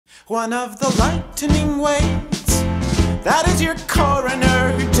one of the lightning waits. That is your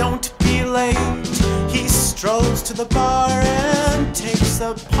coroner, don't be late. He strolls to the bar and takes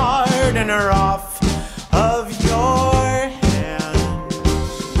the pardoner off of your hand.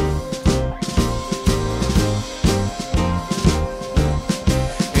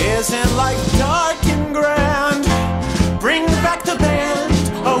 Isn't life dark and grand? Bring back the band.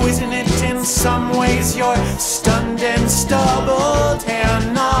 Oh, isn't it in some ways you're stunned and stubbled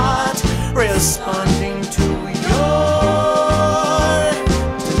and not responding to your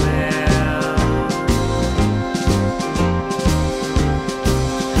demand?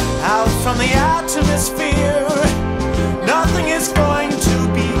 Out from the atmosphere, nothing is going to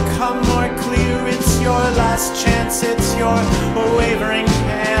become more clear. It's your last chance, it's your wavering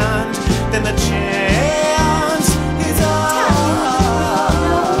hand. Then the chance is ours.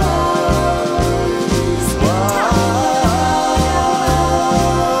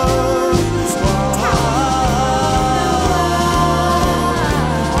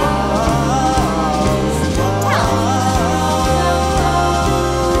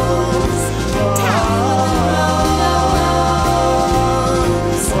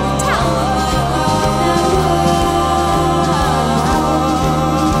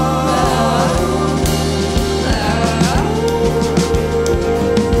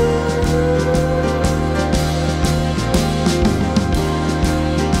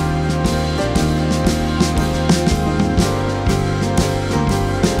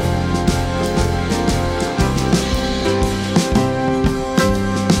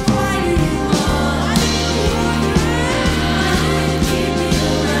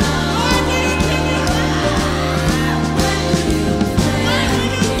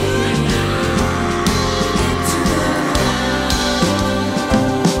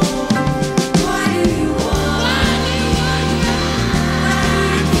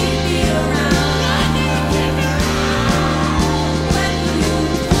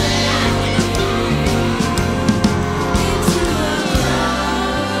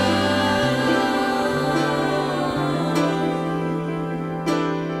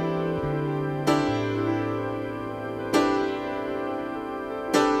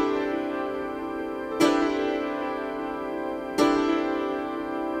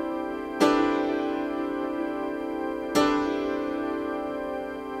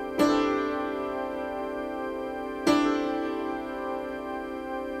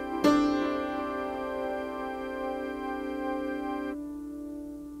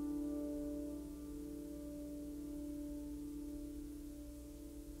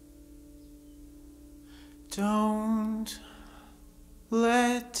 Don't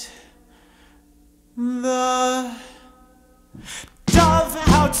let the dove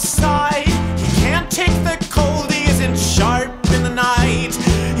outside. He can't take the cold, he isn't sharp in the night.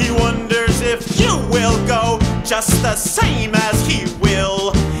 He wonders if you will go just the same as he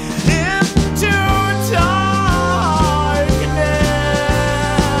will into darkness.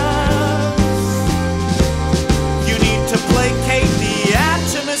 You need to placate the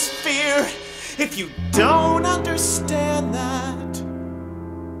atmosphere. If you don't understand that,